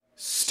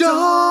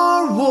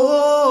Star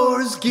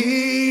Wars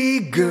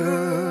Geek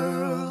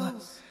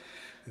Girls.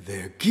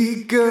 They're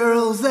geek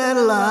girls that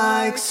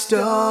like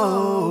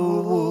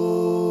Star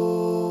Wars.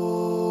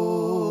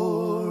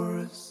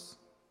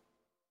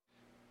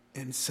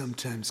 And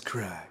sometimes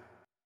cry.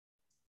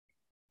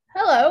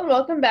 Hello, and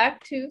welcome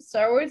back to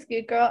Star Wars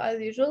Geek Girl. As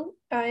usual,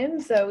 I am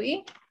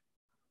Zoe.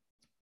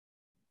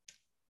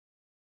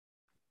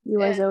 You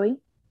are Zoe?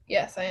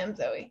 Yes, I am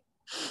Zoe.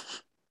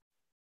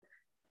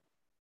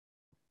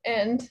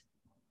 And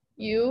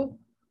you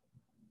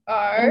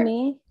are... And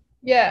me?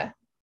 Yeah.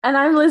 And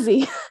I'm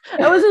Lizzie.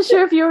 I wasn't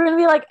sure if you were going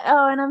to be like,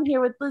 oh, and I'm here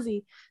with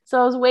Lizzie.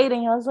 So I was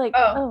waiting. I was like,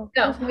 no,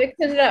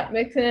 mixing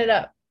it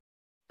up.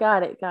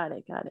 Got it.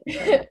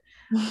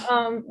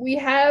 We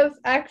have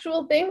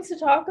actual things to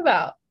talk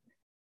about.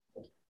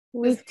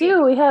 We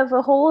do. We have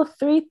a whole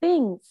 3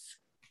 things.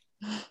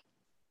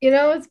 You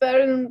know, it's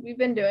better than we've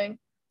been doing.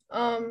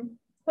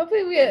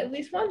 Hopefully we get at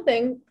least one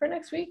thing for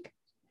next week.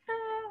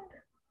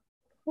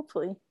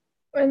 Hopefully.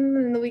 And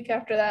then the week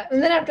after that.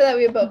 And then after that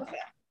we have Boba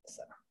Fett.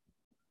 So.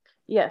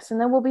 Yes,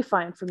 and then we'll be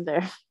fine from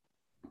there.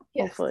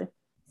 Yes. Hopefully.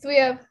 So we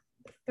have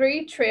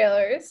 3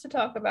 trailers to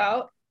talk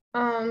about.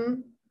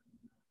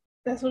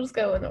 Guess we'll just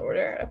go in the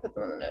order. I put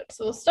them on the notes.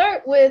 So we'll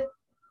start with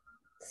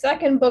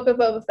second Book of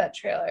Boba Fett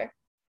trailer.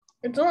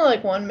 It's only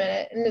like 1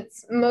 minute, and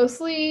it's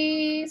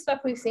mostly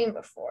stuff we've seen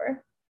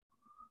before.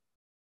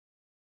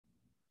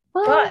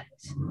 Well, but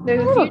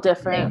there's a little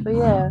different, but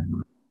yeah.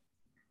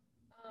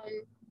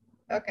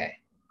 Okay.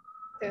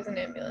 There's an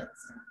ambulance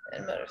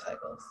and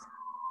motorcycles.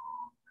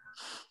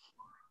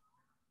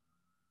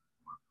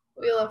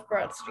 We love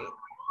Broad Street.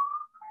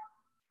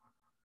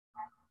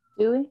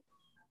 Do we?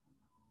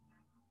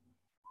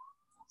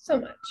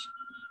 So much.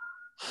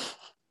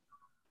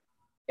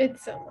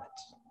 It's so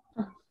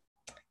much.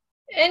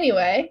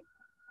 Anyway,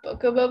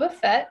 Book of Boba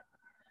Fett.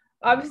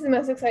 Obviously, the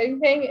most exciting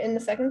thing in the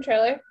second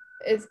trailer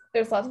is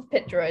there's lots of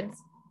pit droids.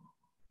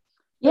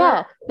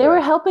 Yeah, they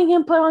were helping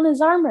him put on his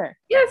armor.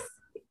 Yes.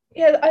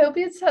 Yeah, I hope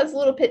he has a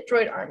little pit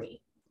droid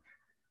army.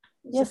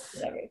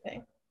 Yes.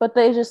 Everything. But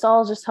they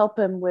all help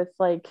him with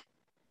like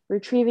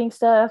retrieving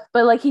stuff.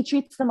 But like he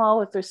treats them all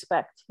with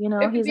respect. You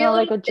know, he's not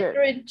like a jerk.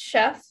 Droid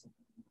chef.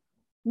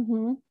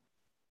 Mm-hmm.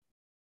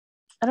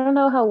 I don't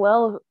know how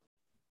well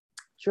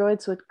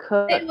droids would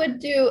cook. They would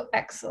do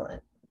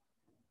excellent.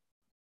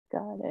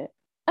 Got it.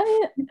 I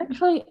mean,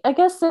 actually, I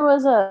guess there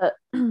was a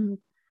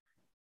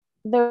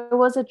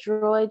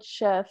droid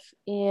chef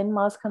in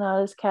Maz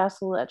Kanata's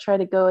castle that tried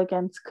to go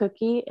against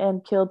Cookie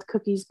and killed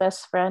Cookie's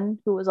best friend,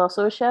 who was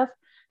also a chef,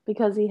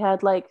 because he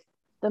had like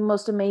the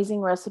most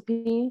amazing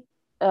recipe,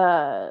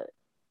 and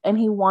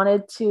he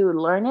wanted to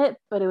learn it,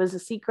 but it was a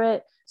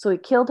secret, so he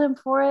killed him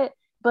for it.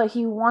 But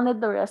he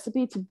wanted the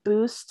recipe to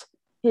boost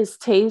his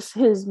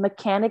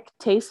mechanic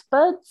taste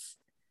buds.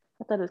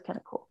 I thought it was kind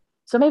of cool.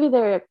 So maybe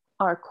they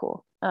are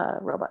cool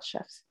robot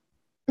chefs.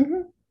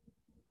 Mm-hmm.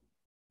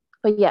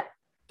 But yeah,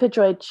 pit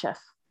droid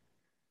chef.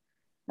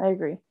 I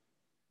agree.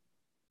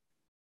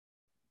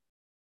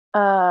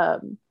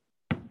 But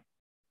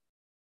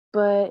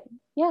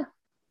yeah.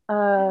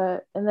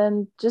 And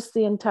then just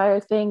the entire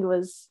thing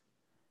was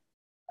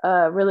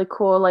really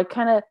cool. Like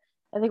kind of,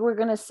 I think we're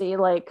gonna see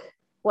like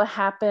what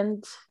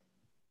happened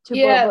to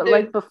Boba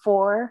like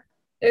before.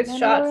 There's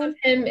shots of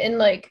him in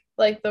like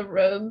the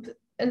robe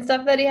and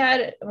stuff that he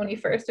had when he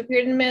first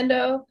appeared in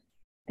Mando,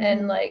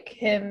 and like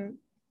him,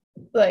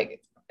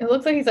 like it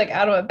looks like he's like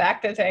out of a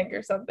Bacta tank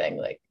or something.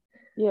 Like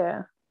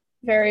yeah,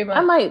 very much.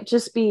 I might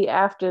just be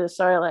after the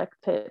Sarlacc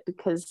pit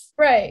because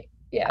right.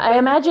 Yeah, I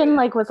imagine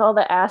like with all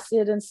the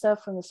acid and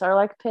stuff from the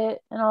Sarlacc pit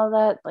and all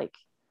that, like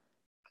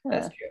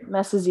that's true.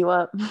 Messes you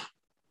up.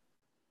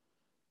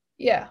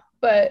 Yeah,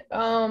 but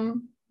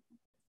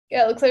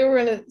yeah, it looks like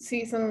we're gonna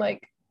see some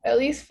like at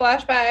least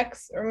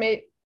flashbacks or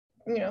maybe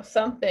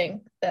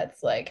something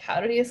that's like how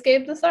did he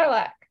escape the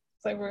Sarlacc?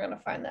 It's like we're gonna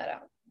find that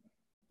out.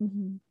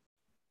 Mm-hmm.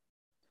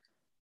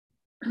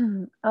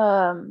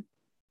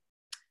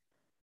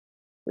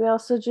 We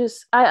also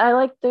just I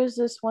like there's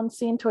this one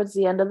scene towards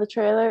the end of the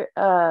trailer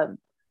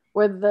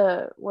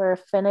where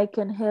Fennec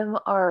and him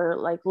are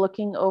like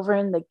looking over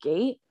in the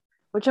gate,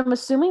 which I'm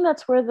assuming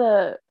that's where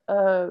the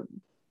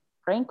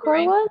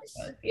Rancor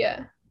was.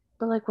 Yeah.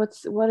 But like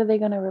what are they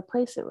gonna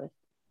replace it with?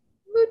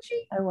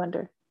 Muchi. I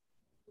wonder.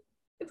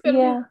 It's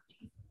gonna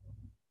be.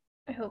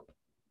 I hope.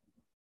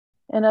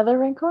 Another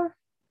Rancor?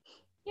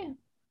 Yeah.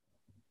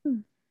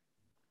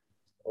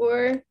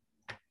 Or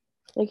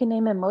they can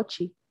name it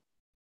Mochi.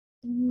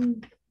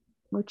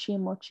 Mochi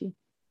and Mochi.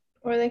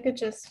 Or they could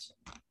just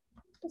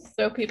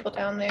throw people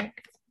down there.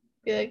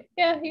 Be like,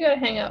 yeah, you gotta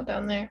hang out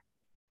down there.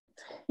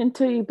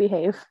 Until you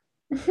behave.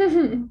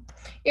 You're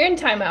in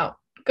timeout.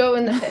 Go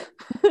in the pit.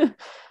 The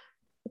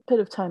pit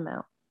of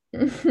timeout.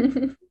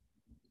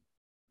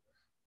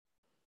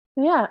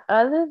 Yeah,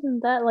 other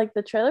than that, like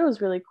the trailer was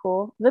really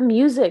cool. The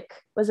music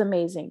was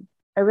amazing.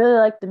 I really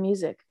liked the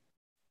music.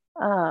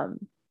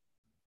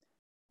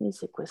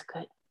 Music was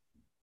good.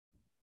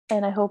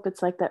 And I hope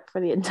it's like that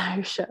for the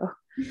entire show.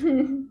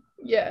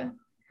 Yeah.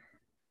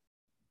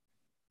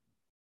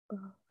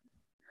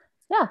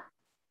 Yeah,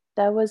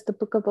 that was the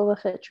Book of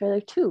Boba Fett trailer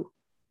 2. 2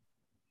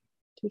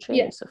 Yeah.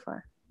 trailers so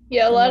far.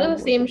 Yeah, a And lot then of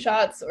the same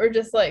shots or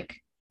just like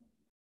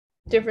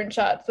different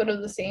shots, but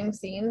of the same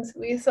scenes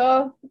we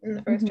saw in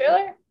the first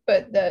trailer.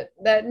 But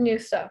that new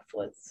stuff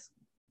was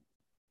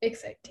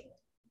exciting.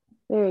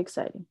 Very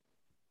exciting.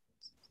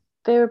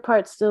 Favorite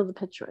part still the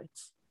pit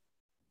droids.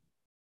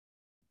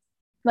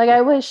 Like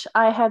I wish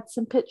I had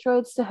some pit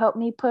droids to help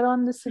me put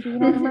on the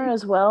Sabine armor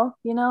as well,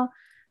 you know?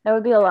 That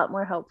would be a lot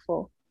more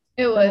helpful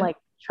It than would. like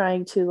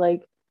trying to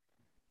like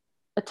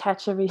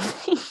attach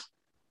everything.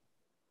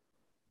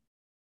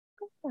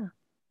 Yeah.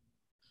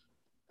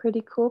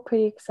 Pretty cool,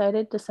 pretty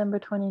excited. December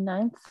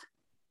 29th.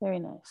 Very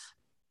nice.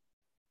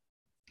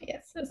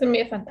 Yes, it's gonna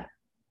be a fun time.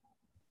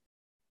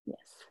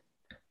 Yes.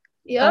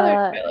 The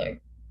other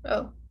trailer.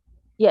 Oh.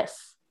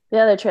 Yes. The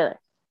other trailer.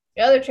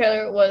 The other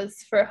trailer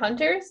was for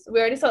Hunters. We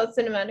already saw the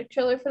cinematic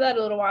trailer for that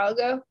a little while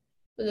ago,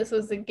 but this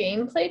was the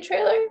gameplay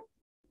trailer.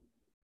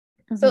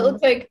 So it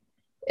looks like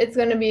it's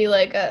going to be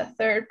like a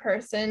third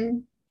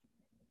person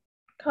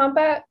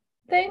combat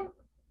thing.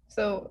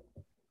 So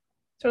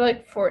sort of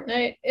like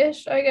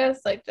Fortnite-ish, I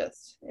guess, like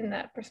just in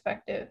that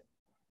perspective.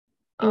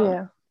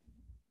 Yeah.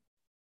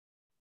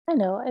 I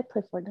know. I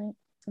play Fortnite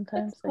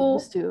sometimes. Cool. I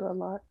used to a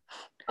lot.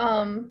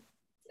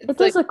 It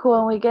does look cool,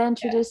 and we get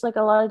introduced like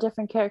a lot of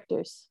different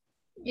characters.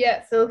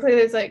 Yeah, so it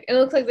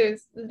looks like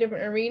there's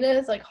different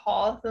arenas like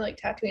Hoth and like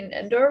Tatooine and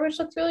Endor, which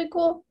looks really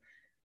cool.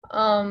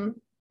 And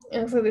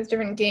so there's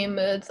different game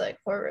modes like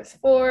 4 vs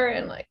 4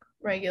 and like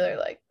regular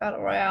like battle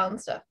royale and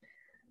stuff.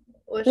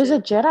 There's a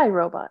Jedi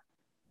robot.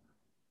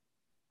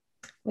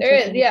 There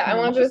is, yeah. I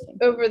want to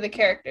go over the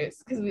characters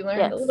because we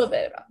learned a little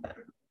bit about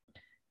them.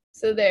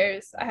 So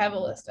I have a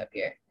list up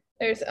here.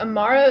 There's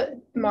Mara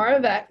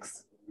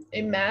Vex,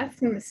 a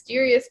masked and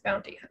mysterious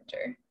bounty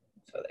hunter.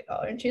 That's what they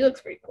call her, and she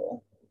looks pretty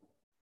cool.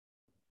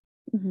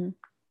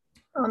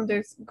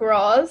 There's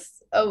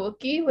Graz, a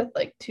Wookiee with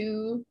like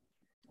 2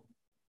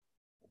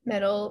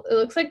 metal. It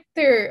looks like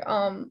they're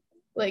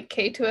like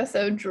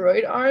K2SO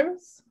droid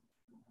arms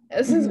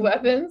as his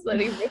weapons that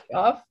he ripped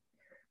off,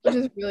 which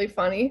is really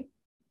funny.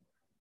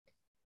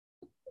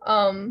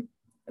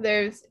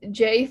 There's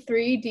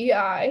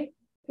J3DI,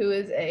 who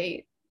is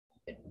a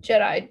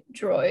Jedi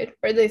droid,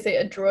 or they say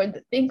a droid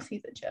that thinks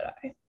he's a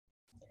Jedi.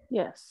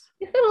 Yes.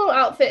 He's got a little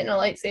outfit and a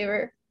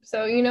lightsaber,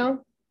 so you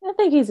know. I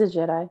think he's a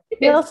Jedi.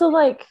 He also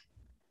like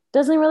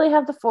doesn't really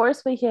have the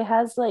Force, but he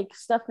has like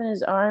stuff in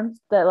his arms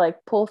that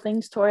like pull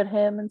things toward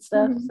him and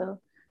stuff. So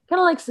kind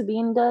of like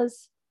Sabine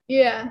does.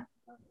 Yeah.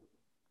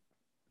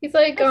 He's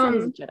like he's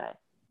a Jedi.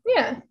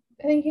 Yeah,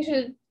 I think he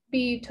should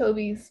be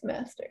Toby's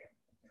master.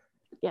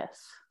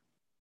 Yes.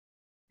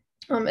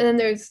 And then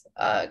there's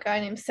a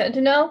guy named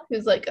Sentinel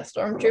who's like a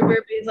stormtrooper,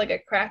 but he's like a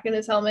crack in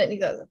his helmet and he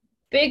has a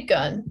big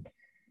gun.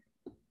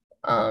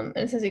 And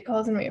it says he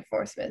calls in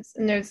reinforcements.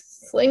 And there's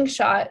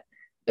Slingshot,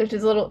 which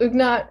is a little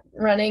Ugnaught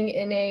running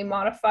in a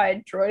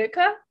modified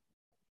droideka,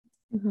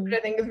 which I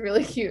think is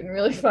really cute and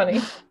really funny.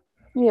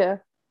 Yeah.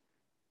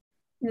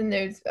 And then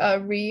there's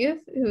Reeve,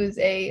 who is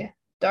a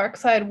dark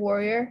side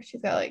warrior.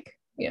 She's got like,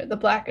 you know, the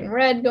black and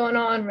red going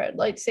on, red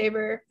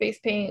lightsaber, face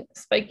paint,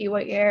 spiky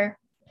white hair,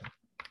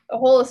 a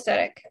whole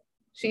aesthetic.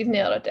 She's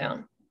nailed it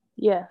down.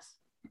 Yes.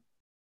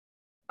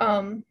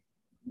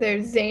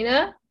 There's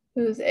Zaina,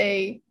 who's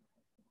a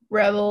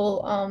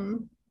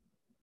rebel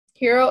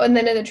hero, and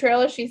then in the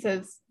trailer she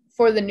says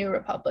for the New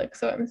Republic,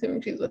 so I'm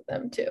assuming she's with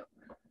them too.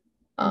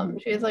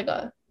 She has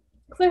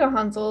looks like a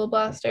Han Solo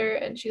blaster,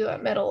 and she's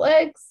got metal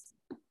legs.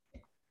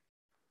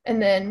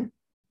 And then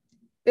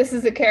this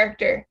is a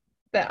character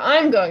that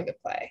I'm going to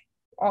play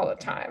all the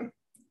time,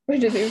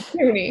 which is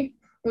Ufuni,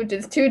 which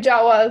is 2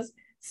 Jawas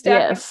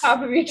stacked on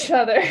top of each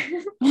other.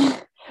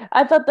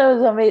 I thought that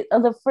was amazing.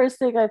 The first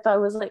thing I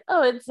thought was like,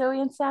 oh, it's Zoe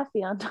and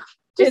Safi on top.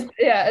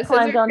 It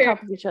climbed on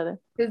top of each other.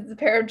 It's a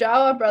pair of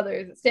Jawa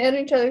brothers that stand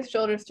on each other's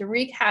shoulders to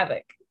wreak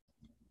havoc.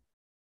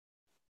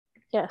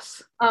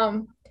 Yes.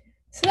 So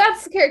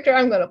that's the character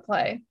I'm going to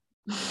play.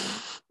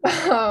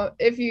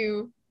 If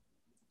you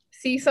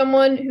see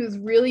someone who's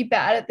really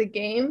bad at the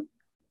game,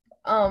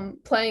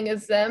 playing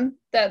as them,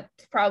 that's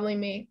probably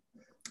me.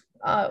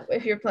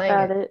 If you're playing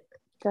Got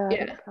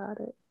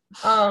it.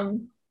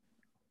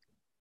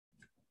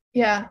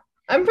 Yeah,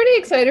 I'm pretty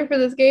excited for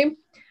this game.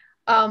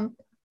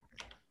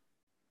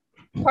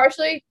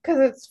 Partially because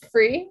it's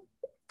free,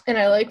 and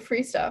I like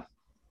free stuff.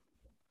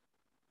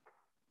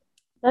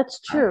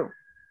 That's true.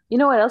 You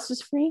know what else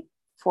is free?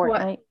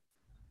 Fortnite.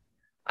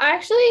 I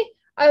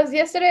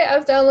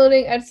was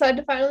downloading. I decided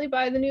to finally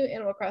buy the new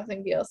Animal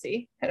Crossing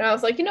DLC, and I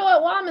was like, you know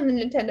what? While I'm in the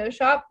Nintendo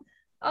shop,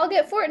 I'll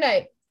get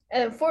Fortnite.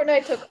 And then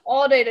Fortnite took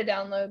all day to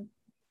download.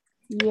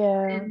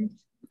 Yeah. And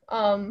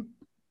I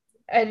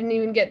didn't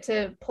even get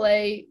to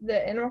play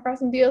the Animal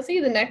Crossing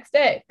DLC the next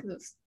day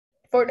because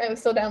Fortnite was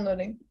still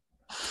downloading.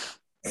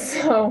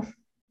 So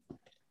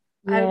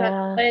I haven't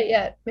got to play it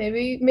yet.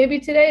 Maybe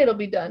today it'll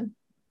be done.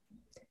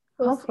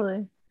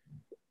 Hopefully.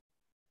 It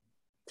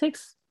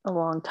takes a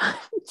long time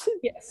to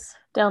yes.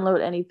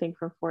 download anything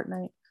from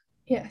Fortnite.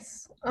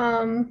 Yes.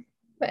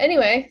 But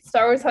anyway,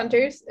 Star Wars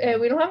Hunters.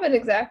 We don't have an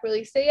exact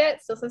release date yet.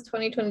 It still says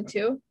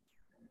 2022.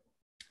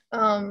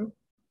 But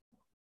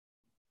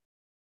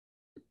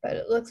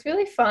it looks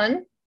really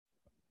fun.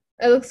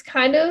 It looks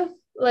kind of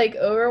like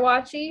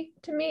Overwatchy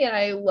to me, and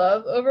I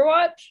love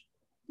Overwatch.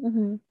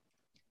 Mm-hmm.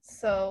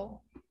 So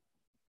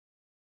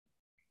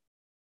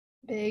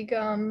big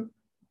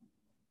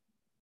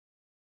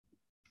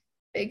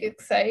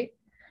excite.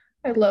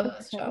 I love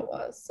those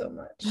Jawas so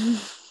much.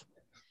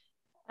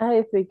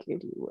 I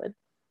figured you would.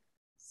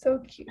 So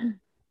cute.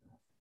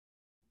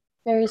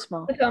 Very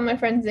small. I tell my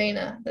friend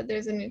Zaina that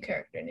there's a new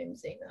character named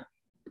Zaina.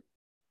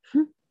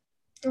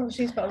 Oh,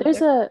 she's probably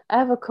I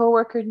have a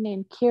coworker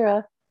named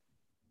Kira.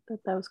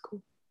 That was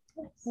cool.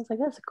 Nice. I was like,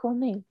 that's a cool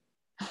name.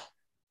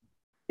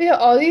 Yeah,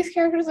 all these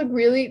characters look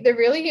they're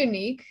really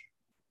unique.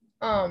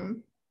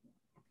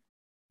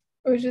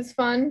 Which is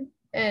fun,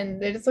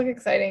 and they just look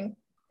exciting,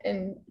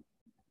 and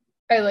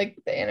I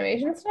like the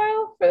animation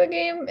style for the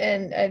game,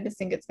 and I just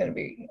think it's going to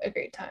be a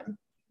great time.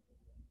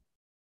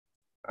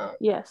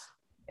 Yes.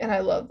 And I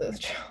love those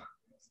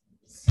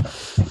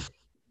Jawas.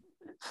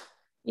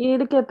 You need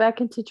to get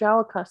back into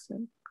Jawa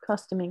costuming.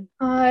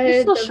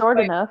 It's still short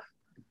enough.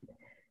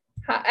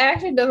 It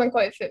actually doesn't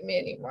quite fit me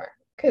anymore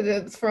because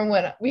it's from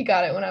when we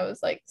got it when I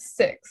was like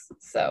 6.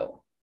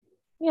 So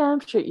yeah, I'm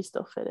sure you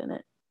still fit in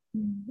it.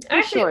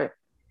 Actually, short.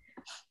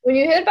 When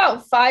you hit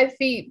about 5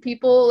 feet,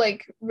 people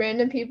like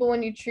random people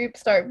when you troop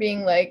start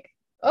being like,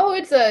 "Oh,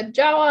 it's a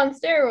Jawa on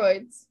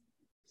steroids."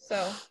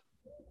 So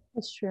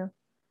that's true.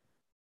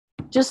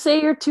 Just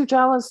say you're 2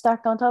 Jawas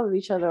stacked on top of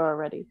each other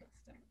already.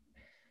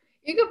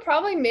 You could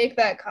probably make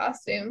that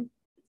costume,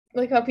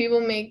 like how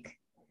people make.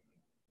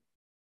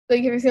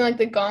 Like, have you seen like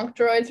the Gonk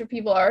droids where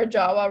people are a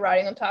Jawa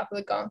riding on top of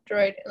the Gonk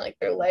droid and like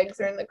their legs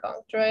are in the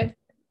Gonk droid?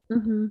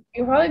 Mm-hmm.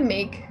 You could probably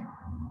make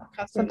a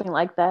costume something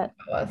like that,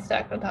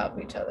 stacked on top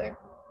of each other.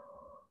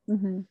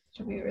 Mm-hmm.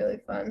 Should be really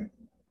fun.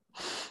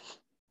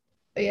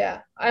 But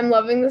yeah, I'm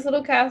loving this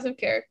little cast of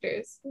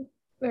characters.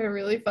 They're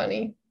really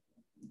funny.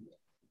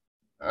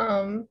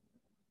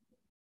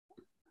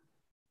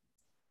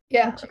 Yeah,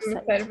 I'm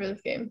excited for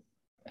this game.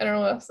 I don't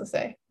know what else to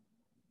say.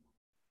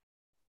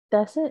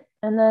 That's it.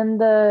 And then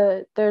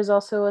there's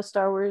also a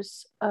Star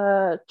Wars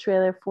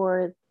trailer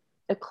for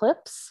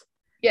Eclipse.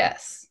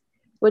 Yes.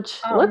 Which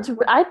I didn't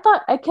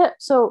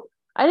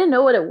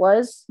know what it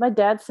was. My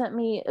dad sent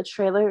me a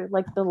trailer,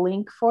 like the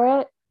link for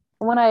it.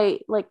 And when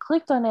I like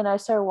clicked on it, I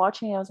started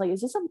watching it. I was like,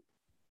 is this a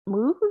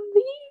movie?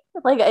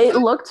 Like it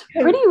looked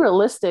pretty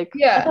realistic.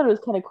 Yeah. I thought it was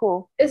kind of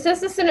cool. It's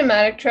just a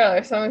cinematic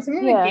trailer, so I'm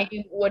assuming the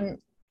game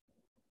wouldn't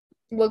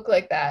look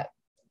like that.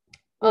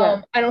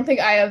 Yeah. I don't think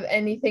I have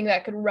anything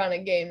that could run a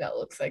game that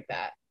looks like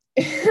that.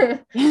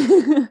 If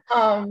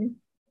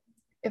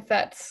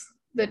that's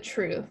the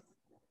truth.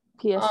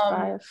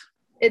 PS5.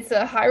 It's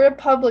a High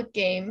Republic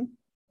game.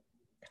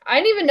 I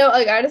didn't even know,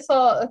 like, I just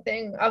saw a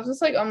thing. I was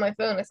just like on my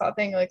phone. I saw a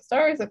thing like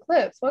Star Wars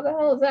Eclipse. What the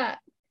hell is that?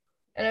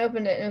 And I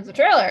opened it and it was a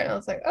trailer. And I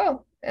was like,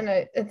 oh. And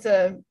it's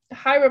a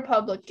High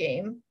Republic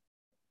game,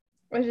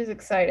 which is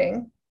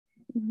exciting.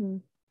 Mm-hmm.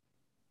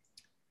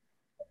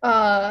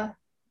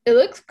 It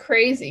looks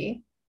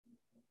crazy.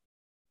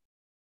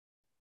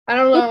 I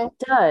don't know. It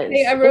does.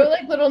 I wrote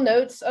like little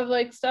notes of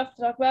like stuff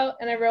to talk about,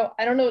 and I wrote,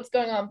 I don't know what's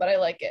going on, but I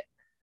like it.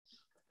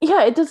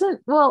 Yeah, it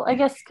doesn't. Well, I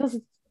guess because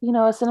it's, a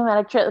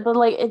cinematic trailer, but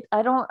like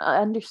I don't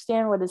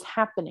understand what is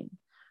happening,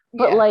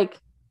 but like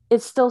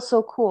it's still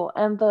so cool.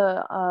 And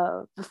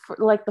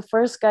the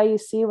first guy you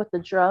see with the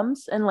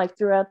drums and like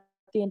throughout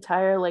the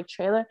entire like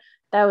trailer,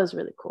 that was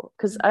really cool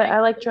because I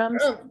like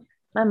drums.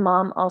 My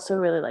mom also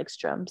really likes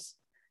drums.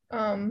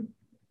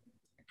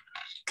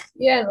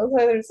 Yeah, and it looks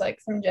like there's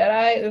like some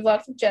Jedi. There's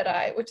lots of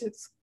Jedi, which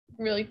is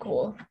really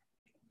cool.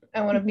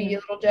 I want to be a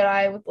little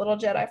Jedi with little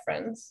Jedi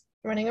friends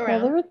running around. Yeah,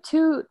 there were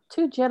two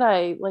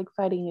Jedi like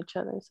fighting each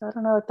other, so I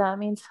don't know what that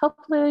means.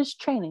 Hopefully there's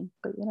training,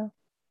 but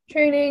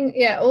training.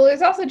 Yeah, well,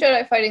 there's also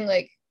Jedi fighting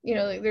like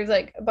like there's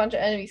like a bunch of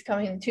enemies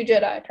coming and 2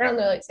 Jedi turn on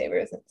their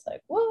lightsabers and it's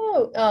like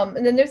whoa.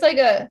 And then there's like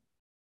a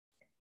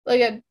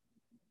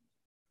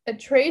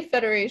Trade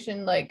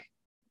Federation like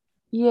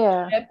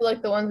ship,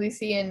 like the ones we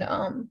see in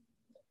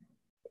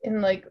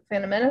like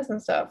Phantom Menace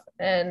and stuff,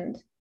 and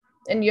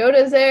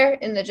Yoda's there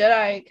in the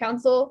Jedi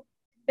Council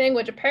thing,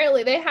 which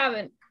apparently they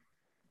haven't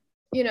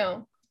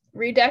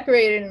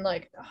redecorated in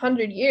like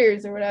 100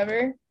 years or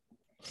whatever.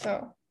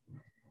 So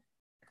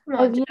come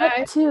on,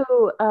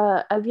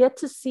 I've yet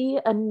to see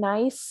a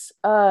nice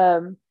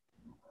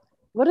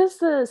what is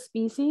the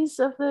species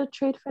of the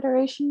Trade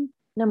Federation?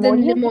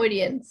 Neimoidian? The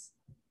Neimoidians.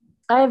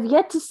 I have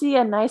yet to see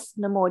a nice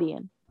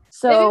Neimoidian.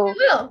 So maybe we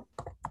will.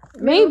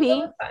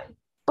 Maybe.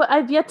 But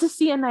I've yet to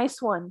see a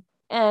nice one.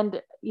 And,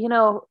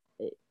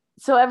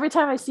 so every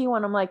time I see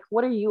one, I'm like,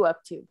 what are you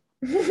up to?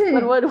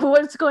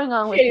 What's going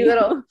on with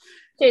you?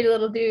 Shady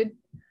little dude.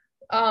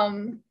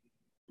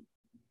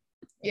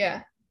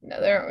 Yeah.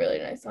 No, there aren't really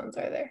nice ones,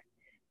 are there?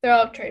 They're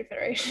all Trade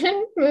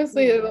Federation.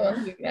 Mostly they're the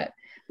ones we get.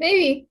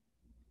 Maybe.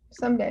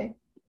 Someday.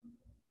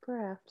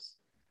 Perhaps.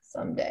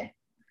 Someday.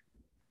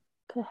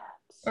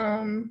 Perhaps.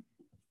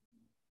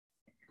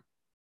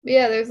 But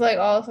yeah, there's like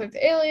all sorts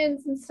of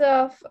aliens and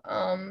stuff.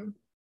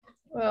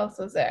 What else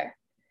was there?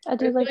 I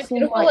do There's like really seeing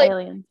beautiful, more like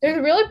aliens. there's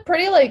a really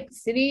pretty like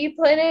city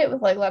planet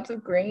with like lots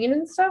of green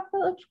and stuff that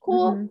looks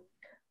cool.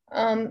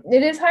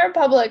 It is High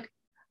Republic.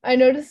 I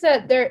noticed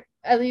that they're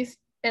at least,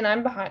 and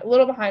I'm behind a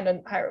little behind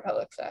on High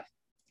Republic stuff.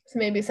 So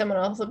maybe someone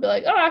else will be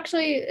like, oh,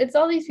 actually, it's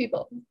all these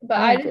people. But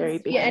I I'm very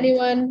didn't see behind.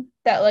 anyone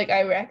that like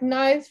I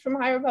recognized from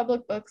High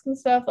Republic books and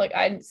stuff. Like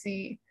I didn't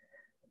see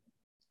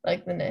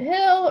like the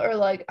Nihil or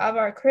like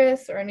Avar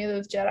Chris or any of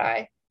those Jedi.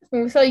 I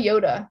mean, we saw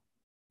Yoda,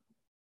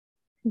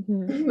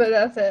 Mhm. but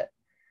that's it.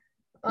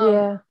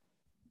 Yeah.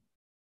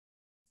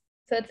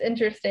 So it's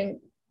interesting,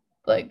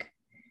 like,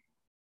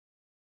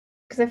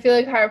 because I feel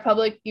like High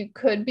Republic, you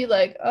could be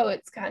like, oh,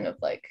 it's kind of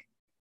like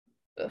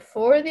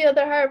before the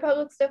other High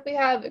Republic stuff we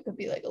have. It could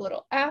be like a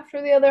little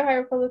after the other High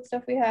Republic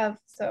stuff we have.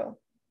 So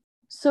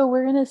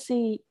we're gonna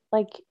see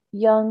like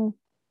young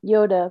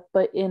Yoda,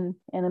 but in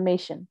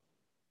animation.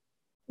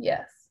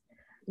 yes,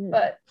 Mm.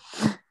 but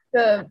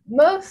the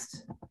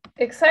most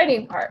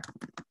exciting part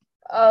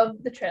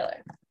of the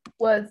trailer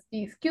was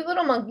these cute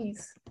little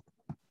monkeys,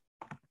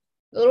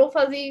 little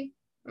fuzzy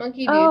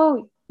monkey dudes.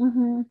 Oh,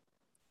 mm-hmm.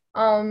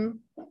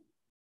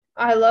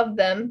 I love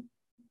them.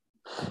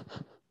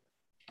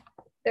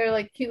 They're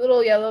like cute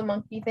little yellow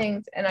monkey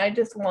things, and I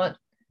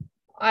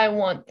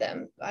want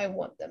them. I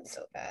want them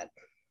so bad.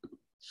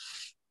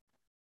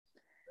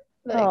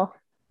 Like, Oh,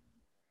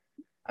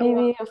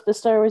 maybe if the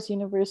Star Wars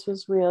universe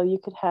was real, you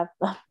could have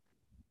them.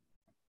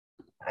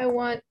 I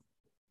want,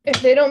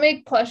 if they don't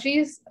make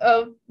plushies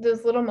of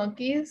those little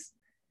monkeys,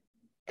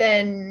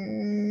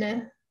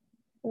 then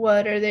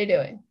what are they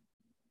doing?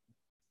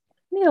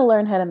 I need to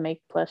learn how to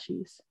make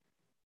plushies.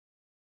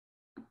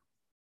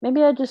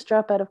 Maybe I just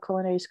drop out of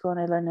culinary school and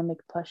I learn to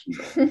make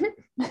plushies.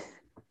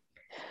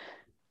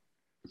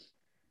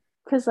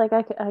 Because like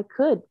I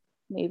could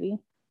maybe.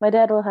 My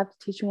dad will have to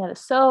teach me how to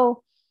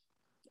sew.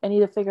 I need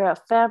to figure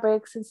out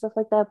fabrics and stuff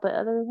like that. But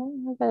other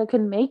than that, I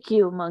can make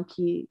you a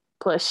monkey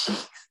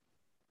plushies.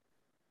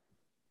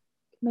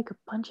 Make a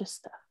bunch of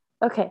stuff.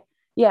 Okay,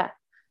 yeah.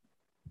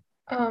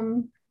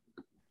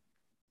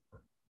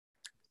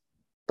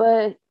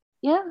 But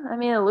yeah, I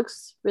mean, it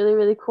looks really,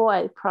 really cool.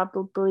 I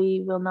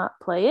probably will not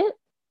play it,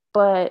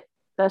 but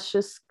that's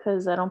just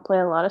because I don't play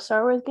a lot of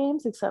Star Wars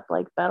games except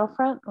like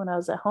Battlefront when I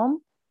was at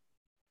home.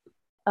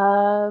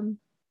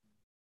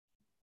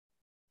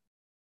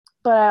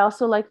 But I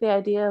also like the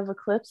idea of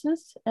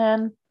eclipses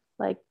and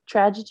like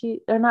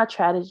tragedy, or not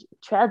tragedy,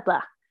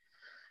 blah.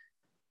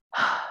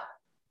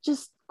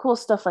 Just cool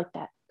stuff like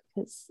that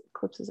because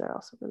eclipses are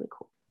also really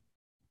cool.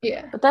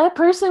 Yeah. But that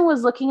person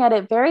was looking at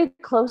it very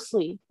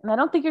closely, and I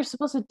don't think you're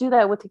supposed to do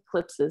that with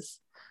eclipses.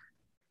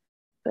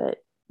 But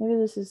maybe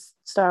this is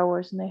Star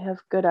Wars, and they have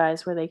good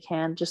eyes where they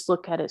can just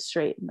look at it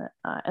straight in the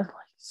eye, like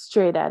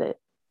straight at it.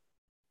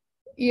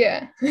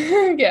 Yeah.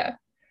 Yeah.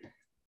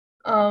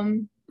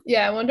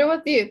 Yeah, I wonder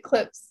what the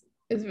eclipse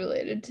is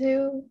related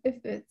to,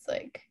 if it's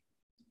like,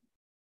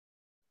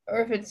 or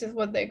if it's just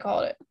what they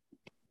called it,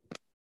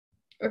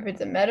 or if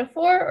it's a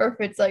metaphor, or if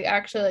it's like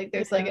actually like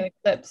there's like an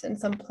eclipse and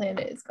some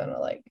planet is gonna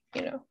like,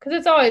 because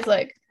it's always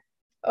like,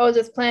 oh,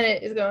 this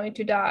planet is going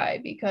to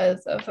die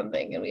because of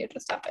something and we have to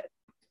stop it.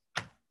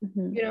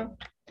 Yeah,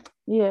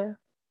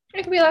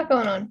 there could be a lot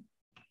going on.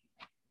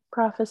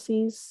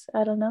 Prophecies,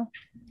 I don't know.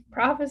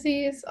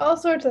 Prophecies, all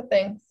sorts of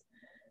things.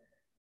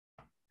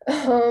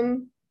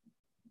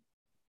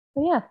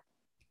 But yeah,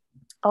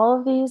 all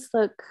of these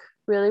look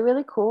really,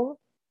 really cool.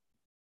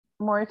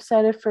 More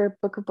excited for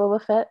Book of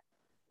Boba Fett,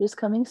 which is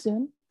coming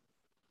soon.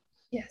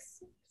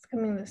 Yes, it's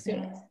coming the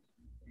soonest.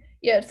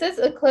 Yeah, it says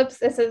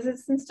Eclipse. It says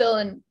it's still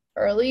in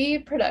early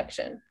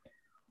production.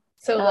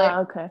 So like,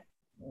 okay,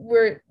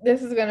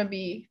 this is gonna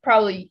be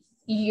probably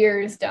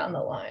years down the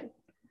line.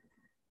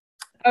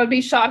 I would be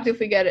shocked if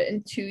we get it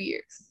in 2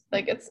 years.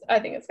 Like I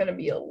think it's gonna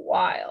be a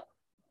while.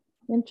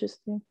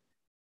 Interesting.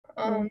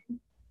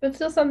 But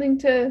still something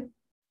to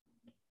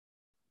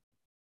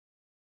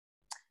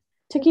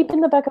keep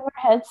in the back of our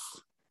heads.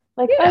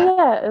 Like, oh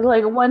yeah,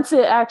 like once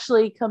it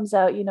actually comes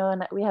out,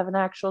 and we have an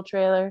actual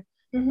trailer,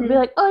 we'll be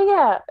like, oh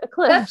yeah,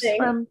 Eclipse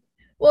from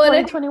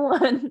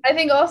 2021. I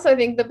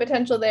think the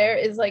potential there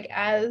is like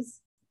as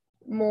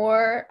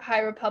more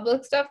High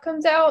Republic stuff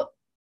comes out,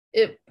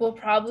 it will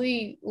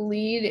probably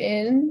lead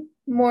in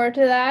more to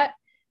that.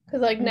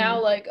 Because like now,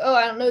 like, oh,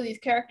 I don't know these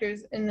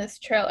characters in this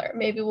trailer.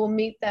 Maybe we'll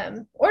meet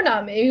them, or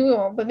not. Maybe we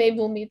won't, but maybe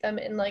we'll meet them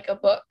in like a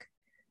book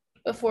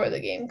before the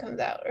game comes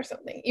out or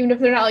something. Even if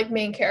they're not like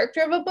main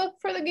character of a book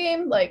for the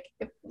game, like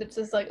if it's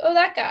just like, oh,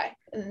 that guy,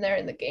 and then they're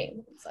in the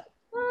game. It's like,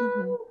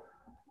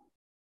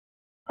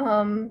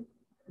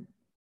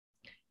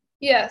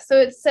 yeah. So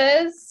it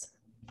says,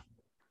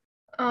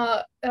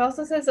 it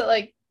also says that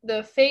like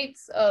the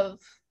fates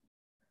of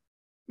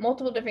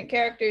multiple different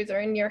characters are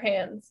in your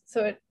hands.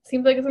 So it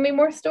seems like it's gonna be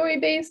more story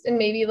based and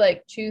maybe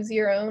like choose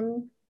your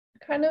own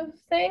kind of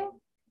thing.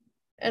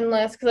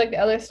 Unless, because like the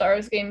other Star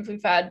Wars games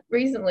we've had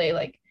recently,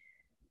 like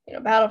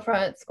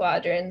Battlefront,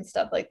 Squadron,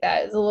 stuff like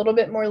that is a little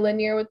bit more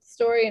linear with the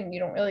story, and you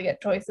don't really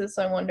get choices.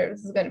 So I wonder if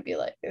this is going to be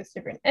like there's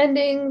different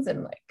endings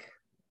and like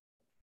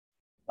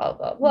blah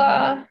blah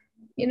blah.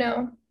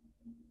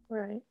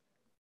 Right.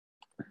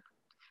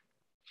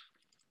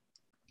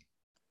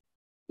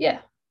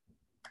 Yeah.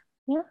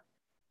 Yeah.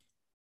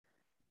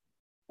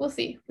 We'll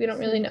see. We don't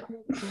really know.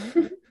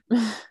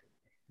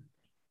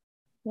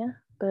 Yeah,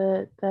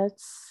 but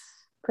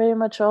that's pretty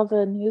much all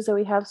the news that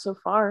we have so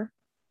far.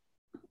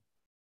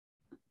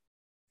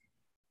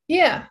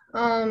 Yeah.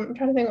 I'm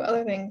trying to think of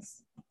other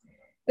things.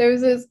 There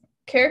was this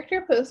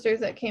character posters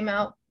that came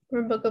out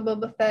from Book of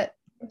Boba Fett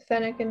with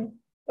Fennec and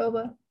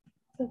Boba.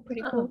 That's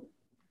pretty cool.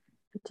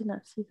 I did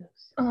not see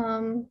those.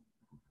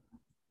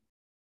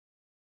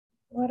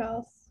 What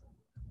else?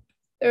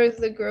 There was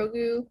the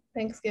Grogu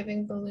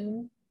Thanksgiving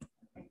balloon.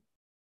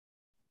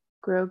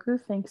 Grogu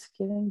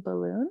Thanksgiving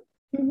balloon?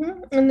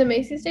 In the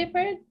Macy's Day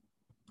Parade.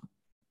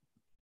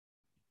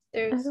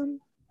 There's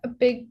a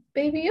big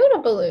Baby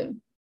Yoda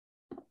balloon.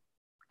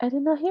 I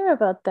did not hear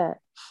about that.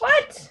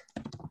 What?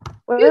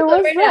 Where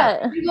was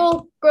that? Big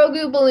old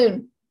Grogu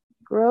balloon.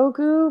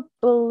 Grogu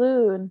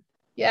balloon.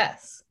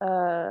 Yes.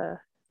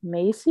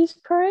 Macy's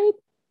parade?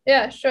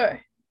 Yeah, sure.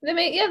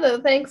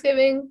 The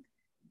Thanksgiving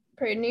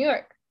parade in New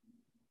York.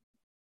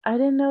 I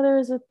didn't know there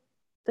was a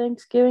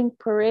Thanksgiving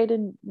parade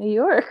in New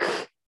York.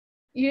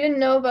 You didn't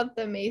know about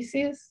the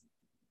Macy's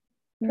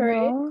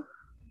parade?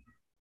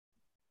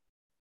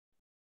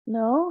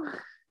 No.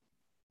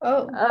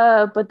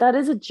 Oh. But that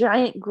is a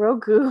giant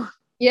Grogu.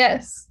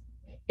 Yes,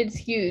 it's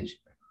huge.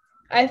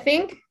 I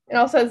think it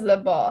also has the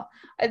ball.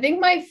 I think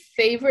my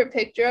favorite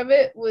picture of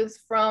it was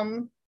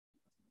from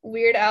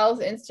Weird Al's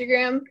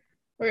Instagram,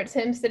 where it's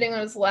him sitting on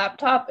his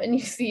laptop and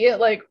you see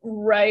it like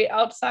right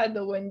outside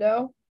the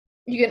window.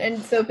 And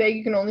it's so big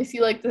you can only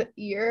see like the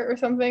ear or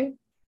something.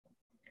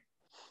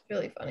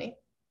 Really funny.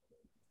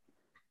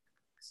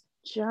 It's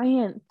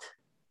giant.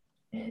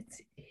 It's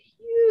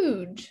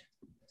huge.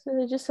 So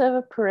they just have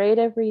a parade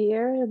every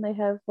year and they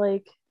have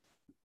like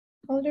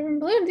all the different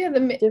balloons. Yeah,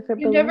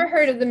 different you've balloons? Never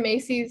heard of the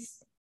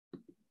Macy's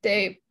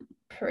Day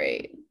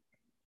Parade?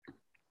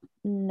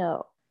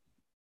 No.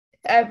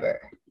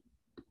 Ever?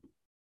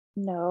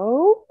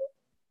 No.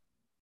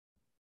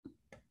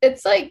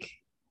 It's like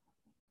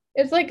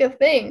a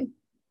thing.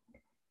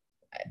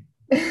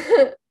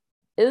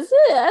 Is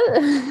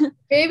it?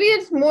 Maybe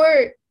it's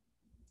more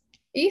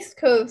East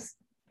Coast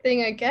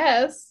thing, I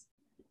guess.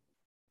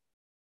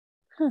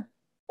 Huh.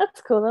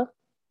 That's cool though.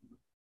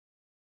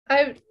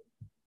 I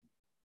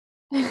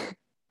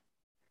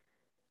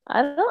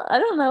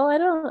don't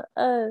know.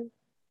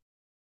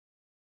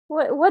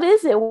 What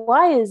is it?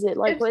 Why is it?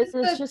 Like,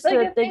 it's just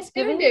like a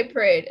Thanksgiving Day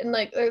parade, and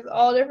like there's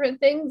all different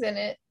things in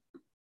it.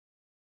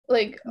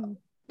 Like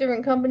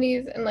different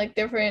companies and like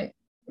different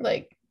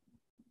like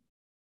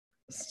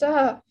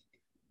stuff.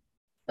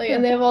 Like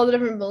and they have all the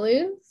different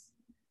balloons.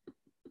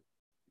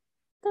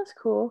 That's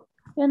cool.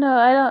 I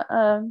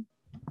don't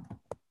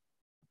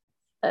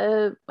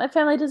my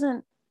family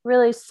doesn't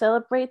really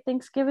celebrate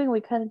Thanksgiving.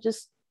 We kind of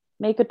just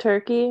make a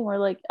turkey and we're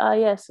like,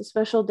 yes, a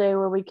special day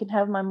where we can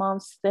have my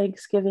mom's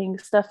Thanksgiving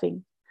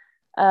stuffing.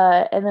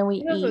 And then we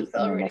eat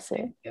and that's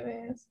it.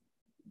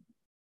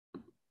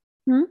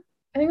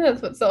 I think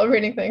that's what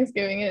celebrating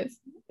Thanksgiving is,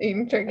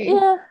 eating turkey.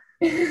 Yeah.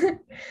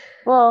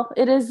 Well,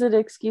 it is an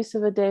excuse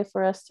of a day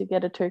for us to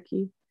get a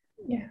turkey.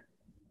 Yeah.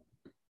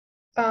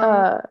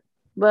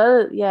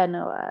 But yeah,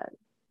 no.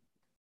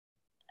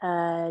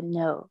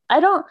 No.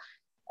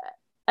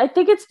 I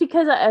think it's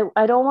because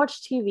I don't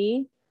watch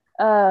TV.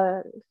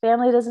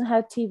 Family doesn't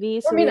have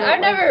TV. So I've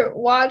never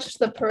watched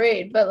the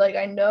parade, but like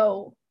I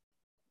know.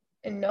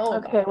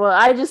 Okay, well,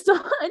 I just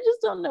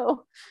don't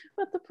know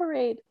about the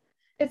parade.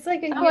 It's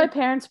like my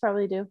parents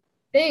probably do.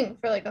 Thing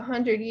for like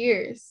 100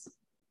 years.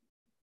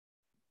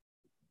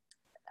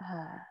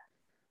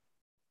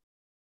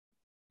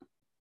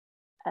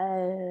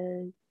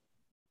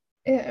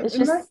 It's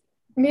just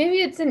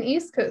maybe it's an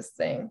East Coast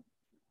thing.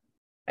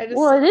 It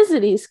is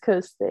an East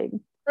Coast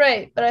thing,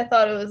 right? But I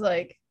thought it was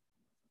like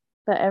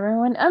that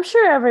I'm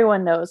sure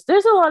everyone knows.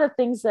 There's a lot of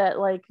things that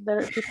like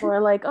that people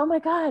are like, oh my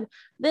god,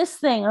 this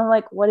thing. I'm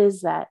like, what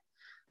is that?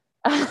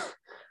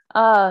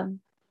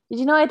 Did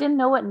you know I didn't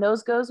know what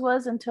nose goes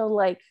was until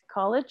like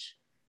college?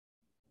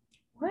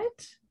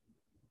 What?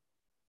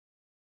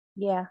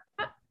 Yeah.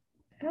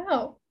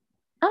 How?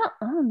 I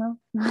don't know.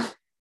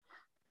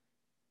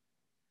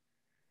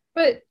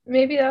 But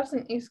maybe that's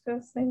an East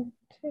Coast thing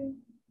too.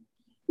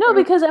 No,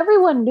 because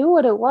everyone knew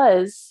what it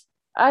was.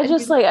 I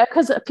just like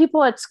because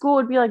people at school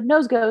would be like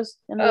nose goes,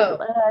 and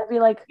I'd be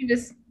like,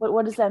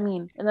 what does that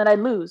mean? And then I'd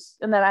lose,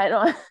 and then I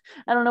don't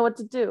know what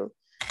to do.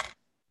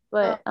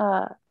 But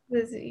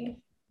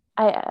busy.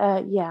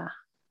 Yeah,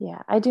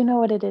 I do know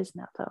what it is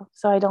now though,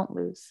 so I don't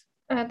lose.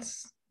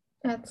 That's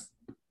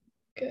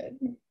good.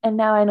 And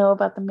now I know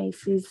about the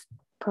Macy's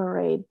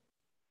parade.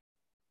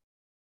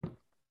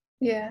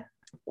 Yeah.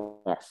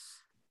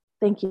 Yes.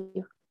 Thank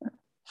you.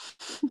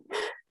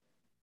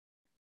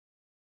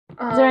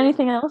 Is there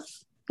anything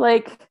else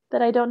like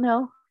that I don't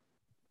know?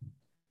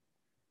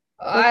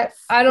 I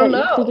don't You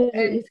think know. it's an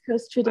And East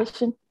Coast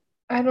tradition?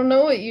 I don't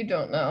know what you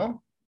don't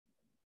know.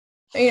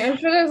 I mean, I'm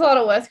sure there's a lot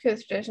of West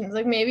Coast traditions.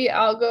 Like maybe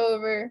I'll go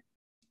over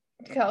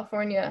to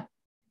California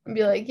and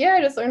be like, yeah,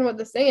 I just learned what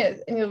this thing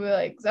is. And you'll be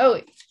like,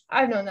 Zoe,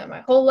 I've known that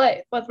my whole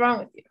life. What's wrong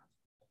with you?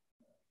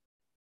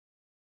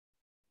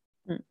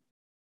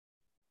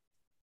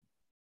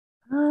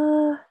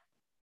 I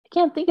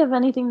can't think of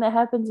anything that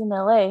happens in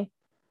LA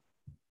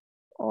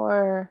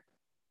or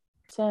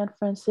San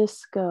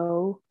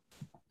Francisco.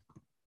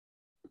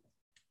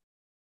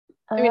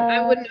 I mean,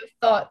 I wouldn't have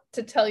thought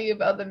to tell you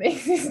about the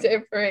Macy's Day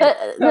Parade.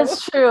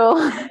 That's true.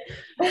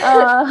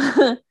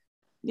 The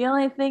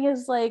only thing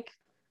is, like,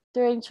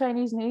 during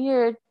Chinese New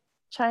Year,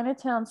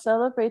 Chinatown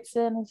celebrates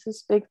it, and it's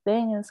this big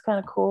thing, and it's kind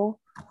of cool.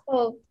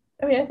 Well,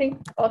 I mean, I think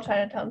all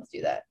Chinatowns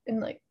do that in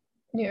like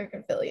New York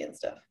and Philly and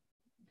stuff.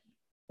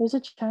 There's a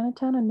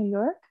Chinatown in New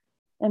York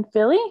and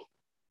Philly?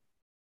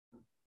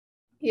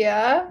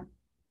 Yeah.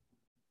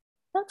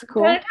 That's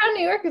cool. Chinatown,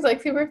 New York is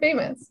like super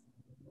famous.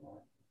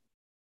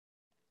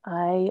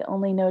 I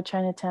only know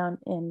Chinatown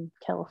in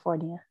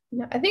California.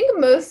 No, I think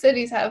most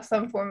cities have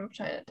some form of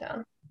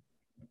Chinatown.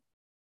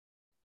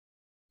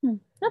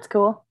 That's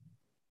cool.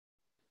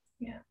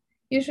 Yeah.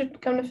 You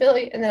should come to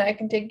Philly and then I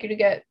can take you to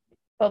get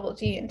bubble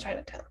tea in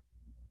Chinatown.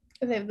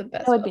 They have the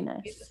best That would be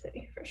bubble tea in nice. the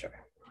city for sure.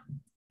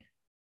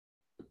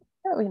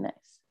 That would be nice.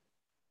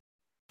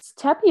 Is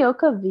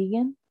tapioca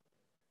vegan?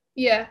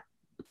 Yeah.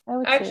 I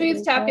would Actually, say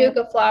its is, right?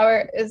 tapioca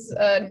flour is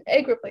an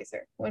egg replacer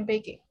when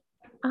baking.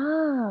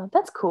 Ah,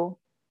 that's cool.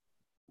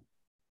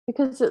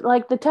 Because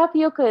like the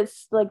tapioca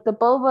is like the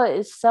boba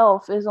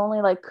itself is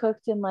only like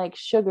cooked in like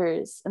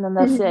sugars and then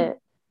that's it.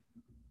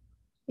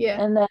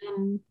 Yeah. And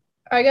then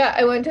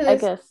I went to I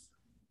guess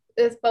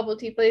this bubble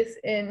tea place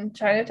in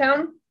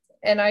Chinatown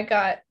and I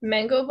got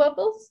mango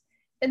bubbles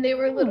and they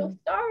were little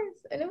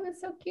stars and it was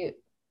so cute.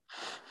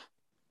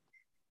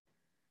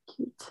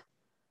 Cute.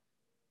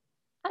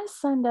 I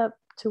signed up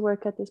to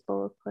work at this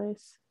boba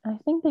place. I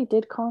think they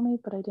did call me,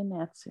 but I didn't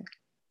answer.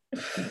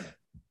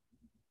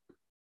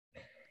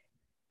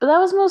 But that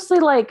was mostly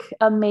like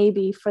a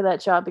maybe for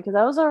that job because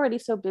I was already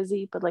so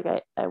busy, but like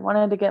I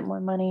wanted to get more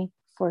money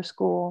for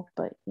school,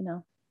 but you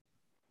know,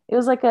 it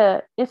was like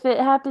a if it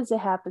happens, it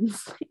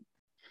happens.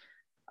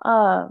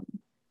 But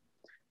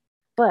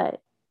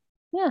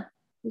yeah,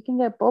 we can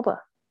get boba.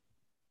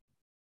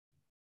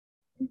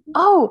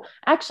 Oh,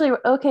 actually,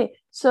 okay.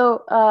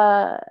 So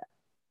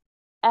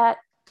at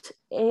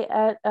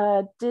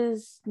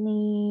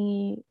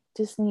Disney,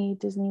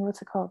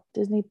 what's it called?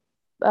 Disney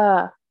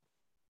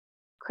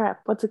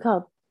crap, what's it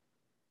called?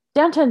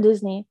 Downtown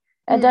Disney.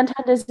 At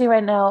Downtown Disney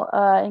right now,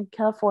 in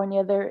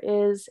California, there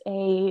is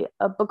a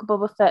Book of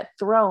Boba Fett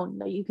throne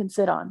that you can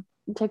sit on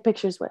and take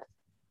pictures with.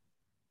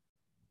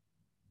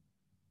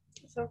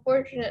 It's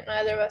unfortunate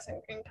neither of us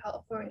are in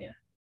California.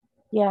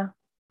 Yeah,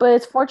 but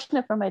it's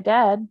fortunate for my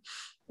dad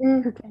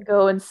who can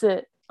go and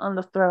sit on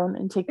the throne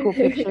and take cool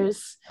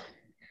pictures.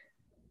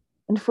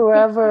 And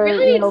forever,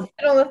 really,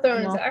 sit on the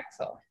throne is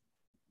Axel.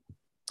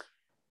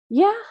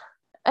 Yeah,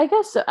 I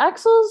guess so.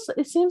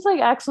 It seems like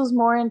Axel's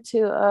more into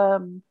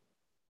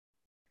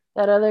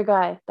that other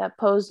guy that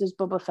posed as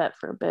Boba Fett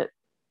for a bit.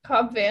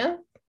 Cobb Vanth?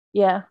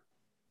 Yeah.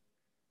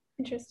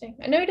 Interesting.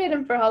 I know he did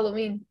him for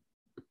Halloween.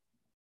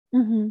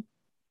 I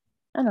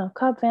know,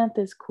 Cobb Vanth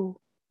is cool.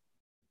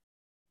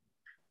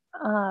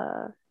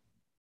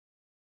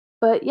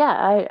 But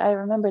yeah, I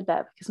remembered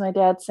that because my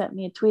dad sent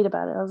me a tweet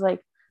about it. I was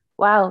like,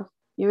 wow,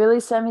 you really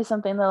sent me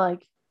something that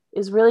like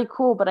is really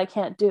cool, but I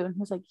can't do. And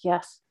he's like,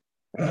 yes.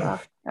 Wow.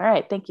 All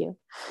right, thank you.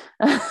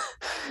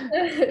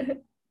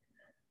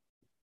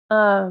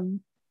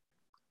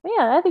 But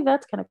yeah, I think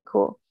that's kind of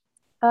cool.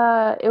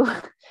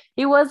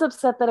 He was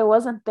upset that it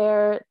wasn't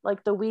there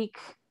like the week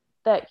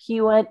that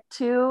he went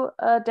to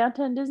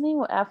Downtown Disney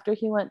after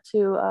he went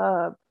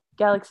to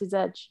Galaxy's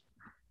Edge.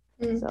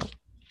 So,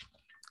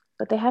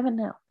 but they have it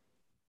now.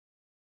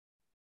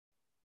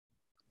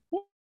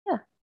 Yeah.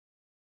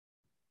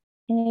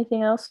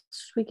 Anything else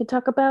we could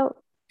talk about?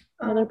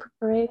 Other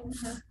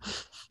parades?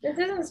 This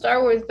isn't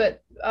Star Wars,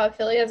 but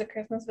Philly has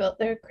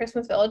their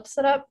Christmas village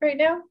set up right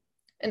now,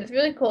 and it's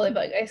really cool. They have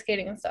like ice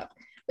skating and stuff.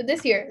 But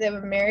this year they have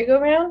a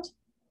merry-go-round,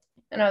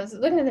 and I was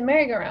looking at the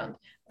merry-go-round.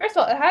 First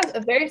of all, it has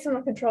a very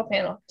similar control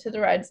panel to the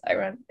rides I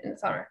run in the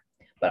summer,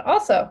 but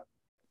also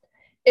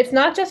it's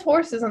not just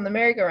horses on the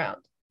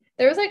merry-go-round.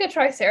 There was like a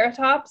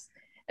triceratops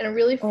and a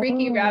really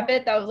freaky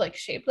rabbit that was like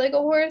shaped like a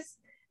horse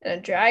and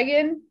a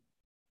dragon.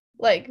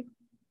 Like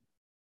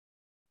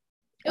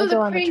it was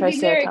a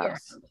crazy merry-go-round.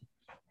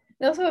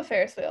 They also have a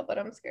Ferris wheel, but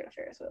I'm scared of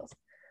Ferris wheels.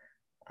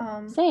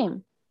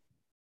 Same.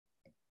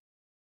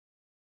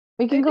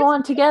 We can go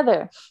on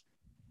together.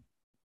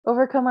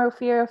 Overcome our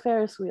fear of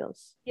Ferris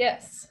wheels.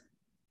 Yes.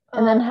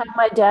 And then have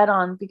my dad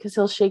on because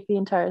he'll shake the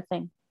entire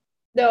thing.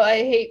 No, I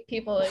hate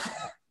people like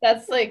that.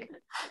 That's like,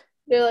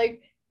 they're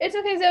like, it's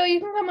okay, Zoe, you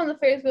can come on the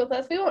Ferris wheel with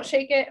us. We won't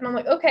shake it. And I'm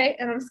like, okay.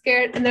 And I'm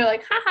scared. And they're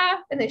like,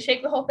 haha. And they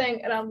shake the whole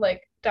thing. And I'm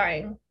like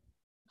dying.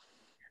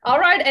 I'll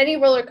ride any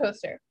roller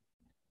coaster,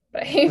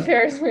 but I hate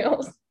Ferris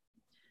wheels.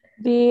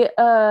 The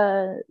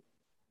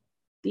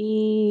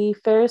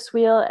Ferris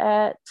wheel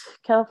at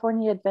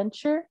California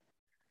Adventure,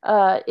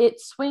 it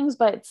swings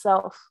by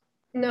itself.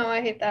 No,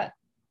 I hate that.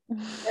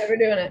 Never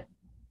doing it.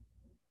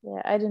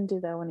 Yeah, I didn't do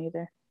that one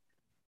either.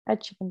 I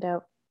chickened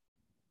out.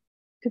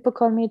 People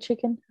call me a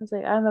chicken. I was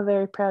like, I'm a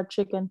very proud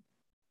chicken.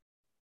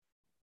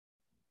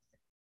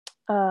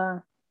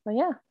 But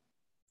yeah.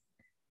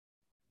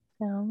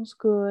 Sounds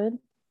good.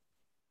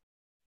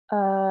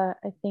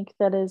 I think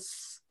that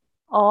is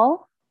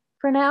all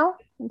for now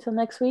until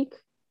next week.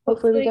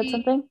 Hopefully we get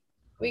something.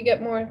 We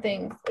get more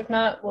things. If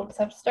not, we'll just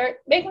have to start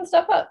making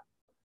stuff up.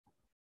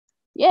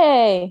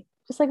 Yay!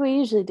 Just like we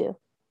usually do.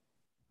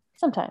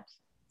 Sometimes.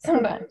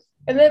 But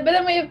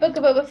then we have Book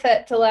of Boba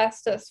Fett to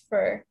last us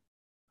for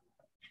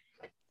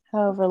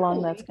however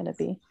long that's going to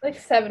be. Like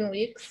 7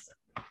 weeks.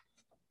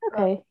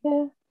 Okay,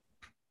 yeah.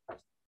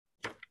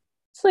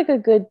 It's like a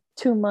good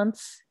 2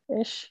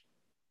 months-ish.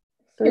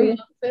 3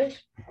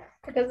 months-ish.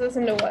 Because it's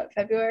into what,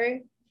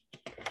 February?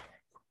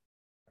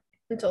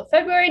 Until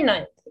February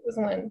 9th is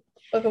when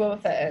Book of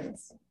Boba Fett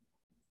ends.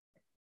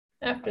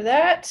 After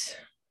that,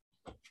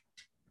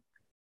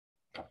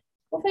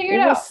 we'll figure it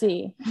out. We'll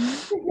see.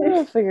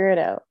 We'll figure it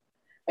out.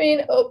 I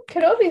mean,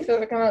 Kenobi's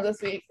supposed to come out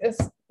this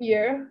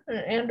year,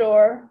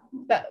 and/or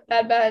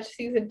Bad Batch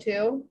season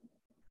 2.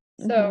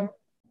 So,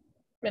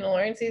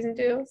 Mandalorian season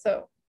 2.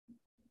 So,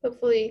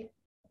 hopefully,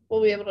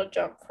 we'll be able to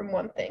jump from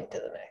one thing to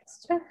the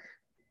next.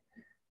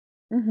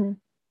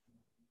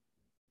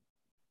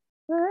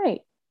 All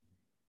right.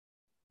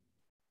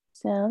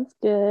 Sounds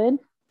good.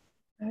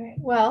 All right.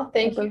 Well,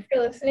 thank you for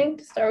listening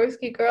to Star Wars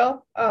Geek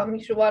Girl. You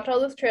should watch all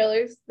those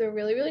trailers. They're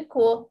really, really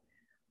cool.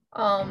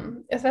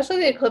 Especially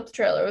the Eclipse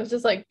trailer. It was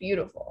just like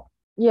beautiful.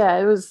 Yeah,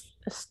 it was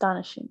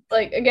astonishing.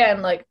 Like,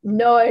 again, like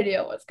no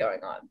idea what's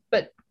going on,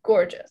 but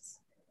gorgeous.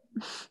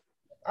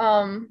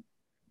 And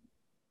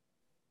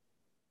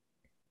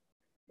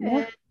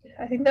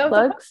I think that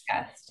was the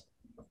podcast.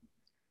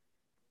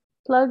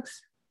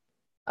 Plugs.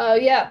 Oh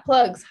yeah,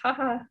 plugs.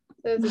 Haha.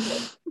 Those are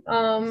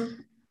good.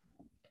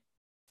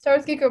 Star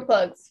Wars Geek Girl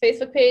plugs.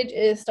 Facebook page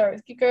is Star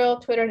Wars Geek Girl.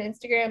 Twitter and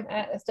Instagram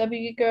at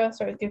SWGeekGirl.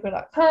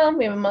 StarWarsGeekGirl.com.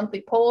 We have a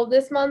monthly poll.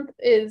 This month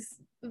is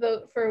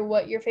vote for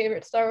what your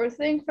favorite Star Wars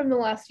thing from the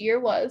last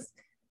year was.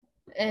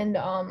 And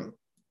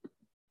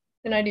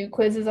I do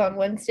quizzes on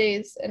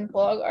Wednesdays and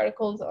blog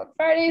articles on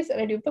Fridays.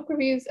 And I do book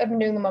reviews. I've been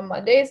doing them on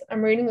Mondays.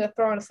 I'm reading the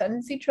Thrawn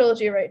Ascendancy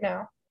trilogy right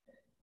now.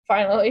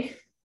 Finally.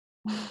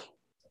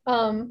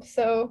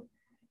 So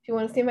if you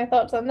want to see my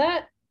thoughts on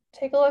that,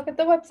 take a look at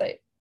the website.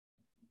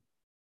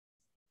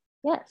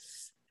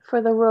 Yes. For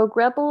the Rogue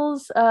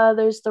Rebels,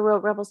 there's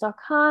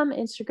theroguerebels.com.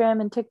 Instagram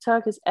and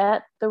TikTok is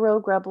at the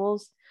Rogue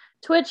Rebels.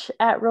 Twitch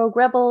at Rogue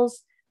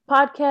Rebels.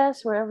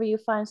 Podcast, wherever you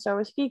find Star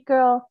Wars Geek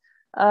Girl.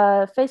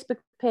 Facebook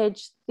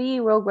page,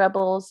 The Rogue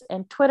Rebels.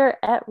 And Twitter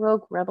at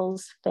Rogue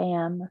Rebels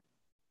Fam.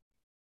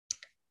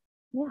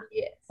 Yeah.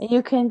 Yes. And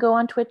you can go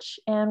on Twitch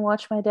and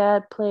watch my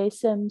dad play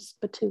Sims,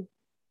 but too.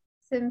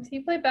 Sims, he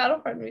played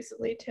Battlefront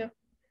recently too.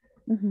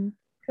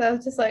 Because I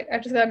was just like, I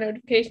just got a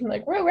notification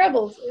like, Rogue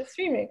Rebels is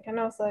streaming. And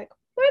I was like,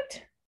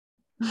 what?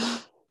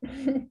 Because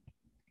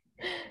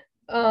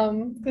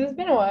it's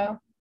been a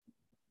while.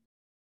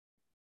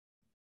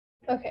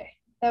 Okay,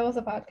 that was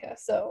a podcast.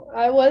 So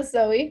I was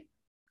Zoe.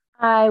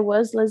 I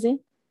was Lizzie.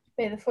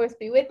 May the Force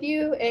be with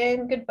you,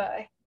 and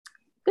goodbye.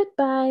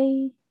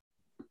 Goodbye.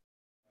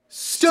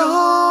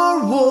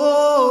 Star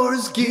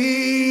Wars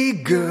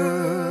Geek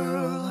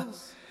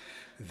Girls.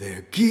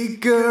 They're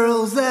geek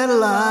girls that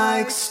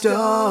like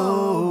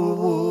Star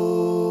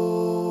Wars.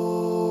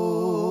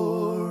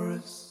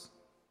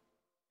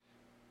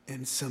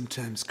 And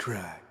sometimes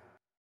cry.